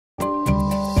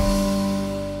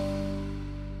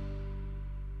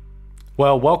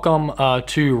Well, welcome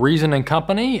to Reason and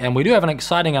Company, and we do have an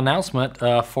exciting announcement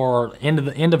for end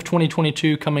of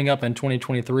 2022 coming up in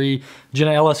 2023.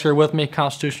 Jenna Ellis here with me,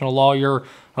 constitutional lawyer,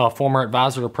 former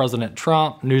advisor to President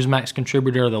Trump, Newsmax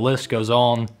contributor, the list goes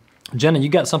on. Jenna, you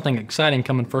got something exciting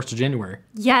coming 1st of January.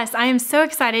 Yes, I am so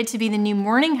excited to be the new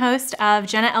morning host of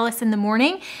Jenna Ellis in the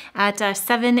Morning at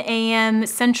 7 a.m.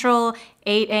 Central,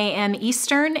 8 a.m.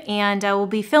 Eastern, and we'll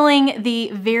be filling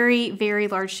the very, very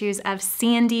large shoes of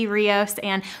Sandy Rios,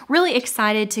 and really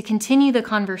excited to continue the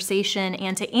conversation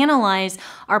and to analyze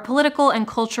our political and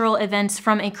cultural events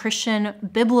from a Christian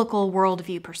biblical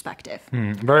worldview perspective.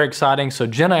 Very exciting. So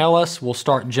Jenna Ellis, we'll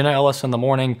start Jenna Ellis in the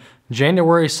Morning,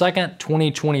 January 2nd,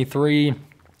 2023.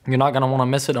 You're not going to want to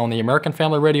miss it on the American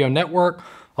Family Radio Network,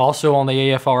 also on the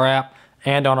AFR app,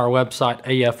 and on our website,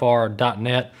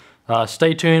 afr.net.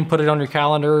 Stay tuned, put it on your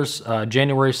calendars.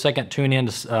 January 2nd, tune in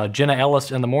to Jenna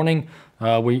Ellis in the Morning.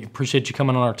 We appreciate you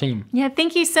coming on our team. Yeah,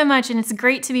 thank you so much, and it's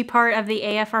great to be part of the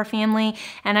AFR family,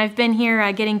 and I've been here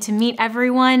getting to meet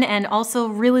everyone, and also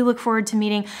really look forward to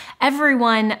meeting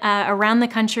everyone around the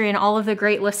country and all of the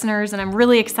great listeners, and I'm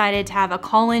really excited to have a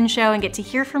call-in show and get to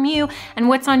hear from you and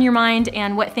what's on your mind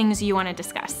and what things you want to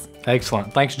discuss.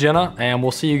 Excellent. Thanks, Jenna, and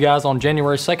we'll see you guys on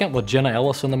January 2nd with Jenna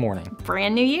Ellis in the Morning.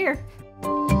 Brand new year.